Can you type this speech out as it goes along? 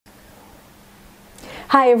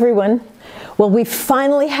Hi everyone. Well, we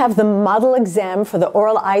finally have the model exam for the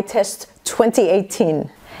oral iTest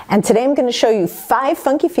 2018. And today I'm going to show you 5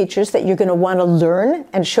 funky features that you're going to want to learn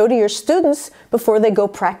and show to your students before they go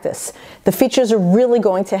practice. The features are really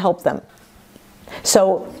going to help them.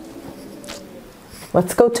 So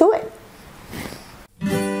let's go to it.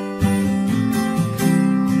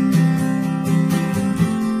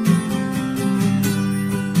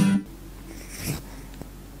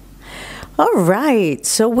 All right,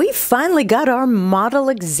 so we finally got our model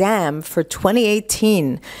exam for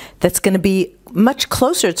 2018 that's going to be much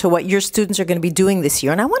closer to what your students are going to be doing this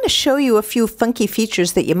year. And I want to show you a few funky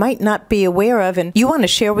features that you might not be aware of and you want to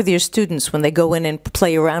share with your students when they go in and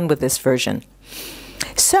play around with this version.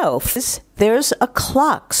 So there's a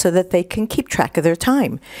clock so that they can keep track of their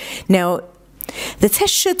time. Now, the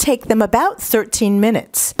test should take them about 13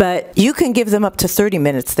 minutes, but you can give them up to 30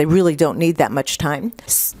 minutes. They really don't need that much time.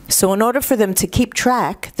 So in order for them to keep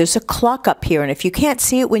track, there's a clock up here, and if you can't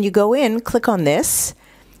see it when you go in, click on this,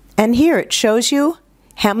 and here it shows you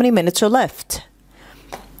how many minutes are left.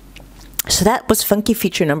 So that was funky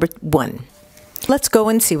feature number 1. Let's go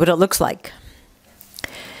and see what it looks like.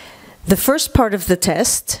 The first part of the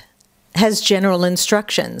test has general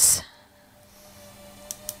instructions.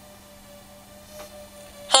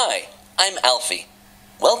 Hi, I'm Alfie.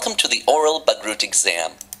 Welcome to the Oral Bagrut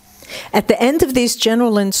exam. At the end of these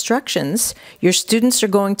general instructions, your students are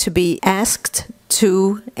going to be asked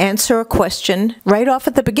to answer a question right off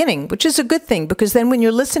at the beginning, which is a good thing because then when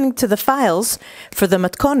you're listening to the files for the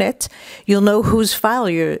matkonet, you'll know whose file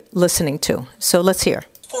you're listening to. So let's hear.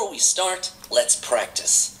 Before we start, let's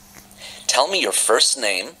practice. Tell me your first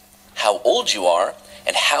name, how old you are,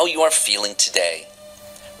 and how you are feeling today.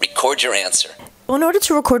 Record your answer. In order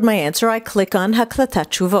to record my answer, I click on Haklatat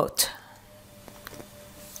Tshuvot.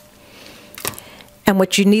 And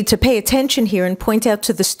what you need to pay attention here and point out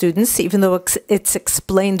to the students, even though it's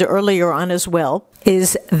explained earlier on as well,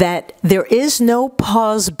 is that there is no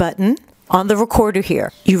pause button on the recorder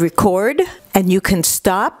here. You record and you can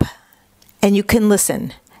stop and you can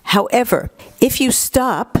listen. However, if you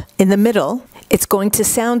stop in the middle, it's going to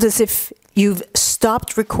sound as if you've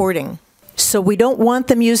stopped recording. So we don't want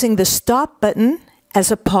them using the stop button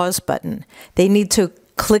as a pause button. They need to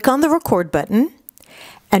click on the record button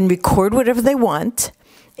and record whatever they want.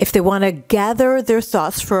 If they want to gather their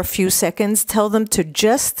thoughts for a few seconds, tell them to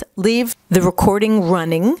just leave the recording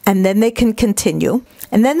running and then they can continue.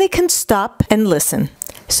 And then they can stop and listen.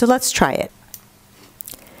 So let's try it.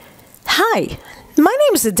 Hi, my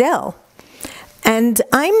name is Adele and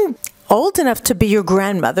I'm old enough to be your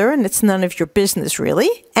grandmother, and it's none of your business really,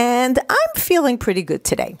 and I'm feeling pretty good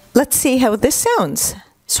today. Let's see how this sounds.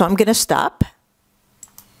 So I'm going to stop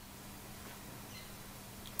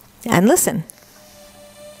and listen.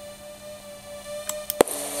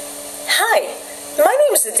 Hi, my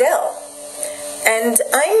name is Adele, and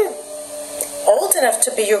I'm old enough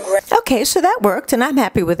to be your grandmother. Okay, so that worked, and I'm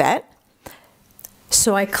happy with that.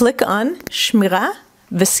 So I click on Shmira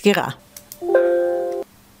V'Skira.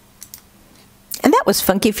 And that was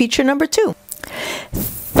funky feature number 2.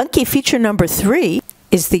 Funky feature number 3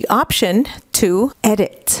 is the option to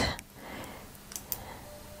edit.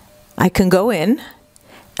 I can go in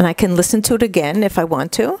and I can listen to it again if I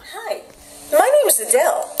want to. Hi, my name is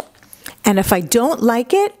Adele. And if I don't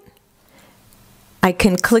like it, I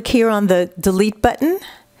can click here on the delete button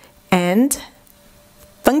and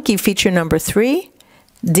funky feature number 3,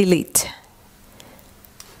 delete.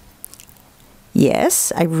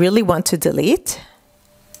 Yes, I really want to delete,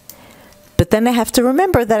 but then I have to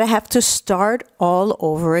remember that I have to start all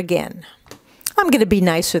over again. I'm going to be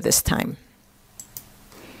nicer this time.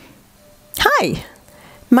 Hi,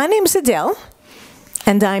 my name's Adele,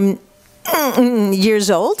 and I'm years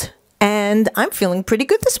old, and I'm feeling pretty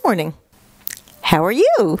good this morning. How are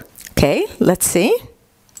you? Okay, let's see.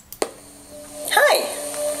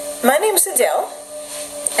 Hi, my name's Adele,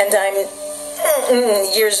 and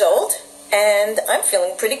I'm years old. And I'm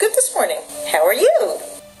feeling pretty good this morning. How are you?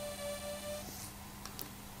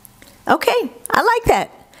 Okay, I like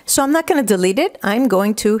that. So I'm not going to delete it. I'm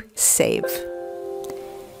going to save.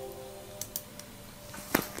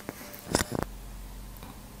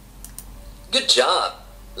 Good job.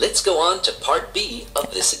 Let's go on to part B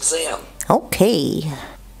of this exam. Okay.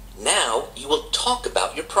 Now you will talk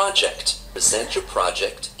about your project. Present your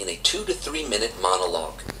project in a 2 to 3 minute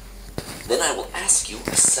monologue. Then I will ask you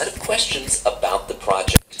a set of questions about the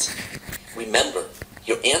project. Remember,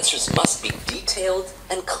 your answers must be detailed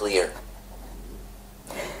and clear.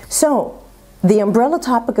 So, the umbrella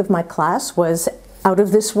topic of my class was Out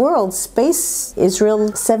of This World, Space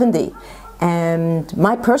Israel 70. And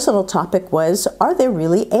my personal topic was, are there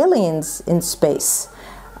really aliens in space?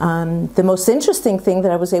 The most interesting thing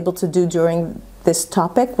that I was able to do during this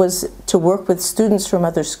topic was to work with students from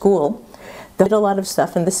other school. They did a lot of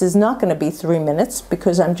stuff, and this is not going to be 3 minutes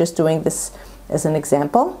because I'm just doing this as an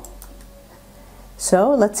example. So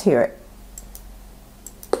let's hear it.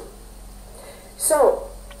 So,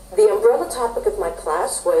 the umbrella topic of my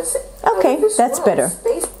class was... Okay, that's better.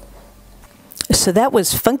 So that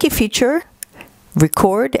was funky feature,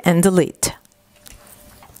 record and delete.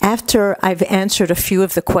 After I've answered a few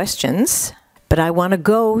of the questions, but I want to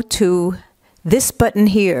go to this button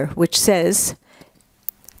here, which says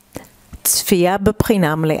צפייה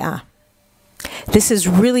בבחינה מלאה. This is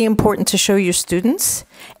really important to show your students,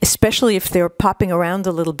 especially if they're popping around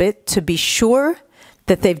a little bit, to be sure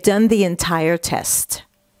that they've done the entire test.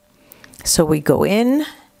 So we go in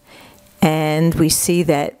and we see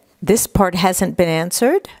that this part hasn't been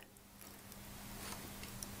answered.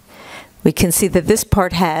 We can see that this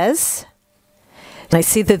part has. And I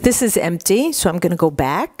see that this is empty, so I'm going to go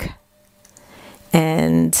back.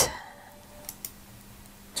 And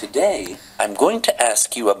today, I'm going to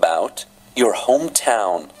ask you about your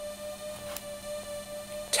hometown.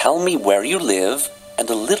 Tell me where you live and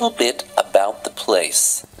a little bit about the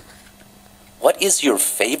place. What is your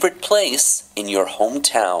favorite place in your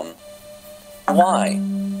hometown? Why?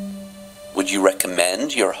 Would you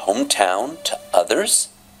recommend your hometown to others?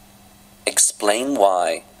 Explain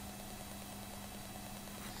why.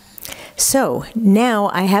 So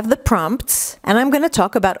now I have the prompts, and I'm going to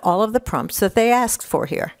talk about all of the prompts that they asked for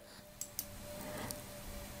here.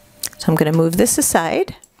 So I'm going to move this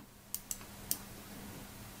aside.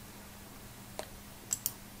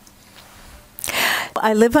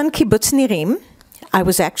 I live on Kibbutz Nirim. I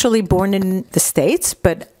was actually born in the States,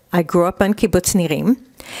 but I grew up on Kibbutz Nirim,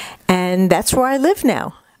 and that's where I live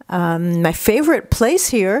now. My favorite place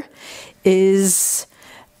here is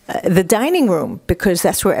the dining room, because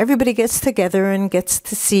that's where everybody gets together and gets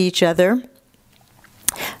to see each other.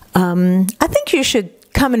 I think you should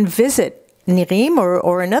come and visit Nirim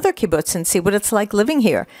or another kibbutz and see what it's like living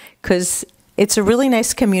here, because it's a really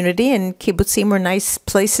nice community, and kibbutzim are nice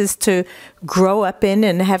places to grow up in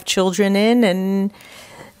and have children in, and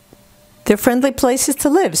they're friendly places to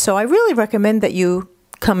live. So I really recommend that you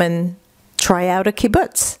come and try out a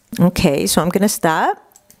kibbutz. Okay, so I'm going to stop.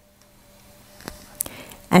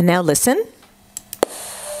 And now listen.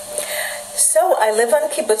 So I live on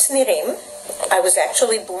Kibbutz Nirim. I was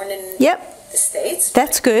actually born in the States.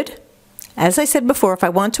 That's good. As I said before, if I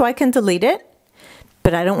want to, I can delete it.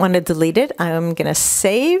 But I don't want to delete it. I'm going to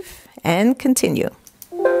save and continue.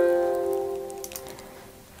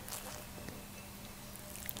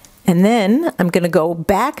 And then I'm going to go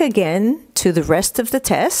back again to the rest of the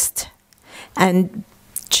test and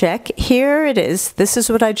check. Here it is. This is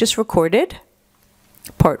what I just recorded.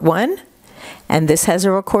 Part 1, and this has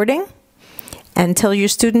a recording. And tell your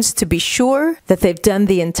students to be sure that they've done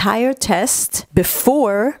the entire test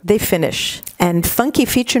before they finish. And funky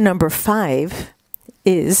feature number 5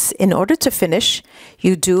 is, in order to finish,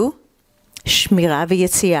 you do shmira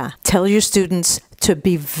v'yetziah. Tell your students to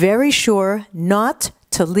be very sure not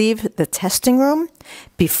to leave the testing room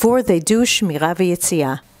before they do shmira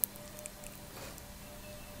v'yetziah.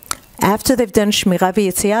 After they've done shmira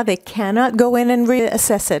v'yetziah, they cannot go in and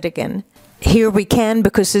reassess it again. Here we can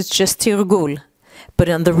because it's just tirgul. But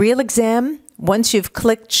on the real exam, once you've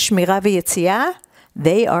clicked shmira v'yetziah,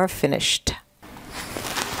 they are finished.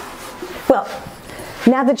 Well,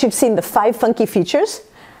 now that you've seen the 5 funky features,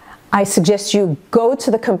 I suggest you go to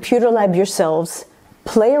the computer lab yourselves,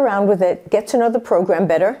 play around with it, get to know the program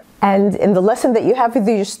better, and in the lesson that you have with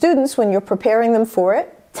your students when you're preparing them for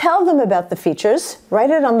it, tell them about the features, write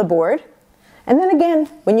it on the board, and then again,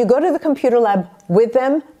 when you go to the computer lab with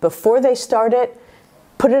them before they start it,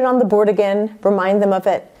 put it on the board again, remind them of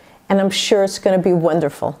it, and I'm sure it's going to be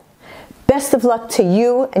wonderful. Best of luck to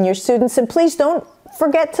you and your students, and please don't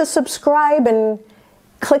forget to subscribe and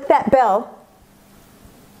click that bell.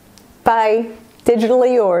 Bye.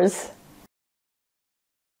 Digitally yours.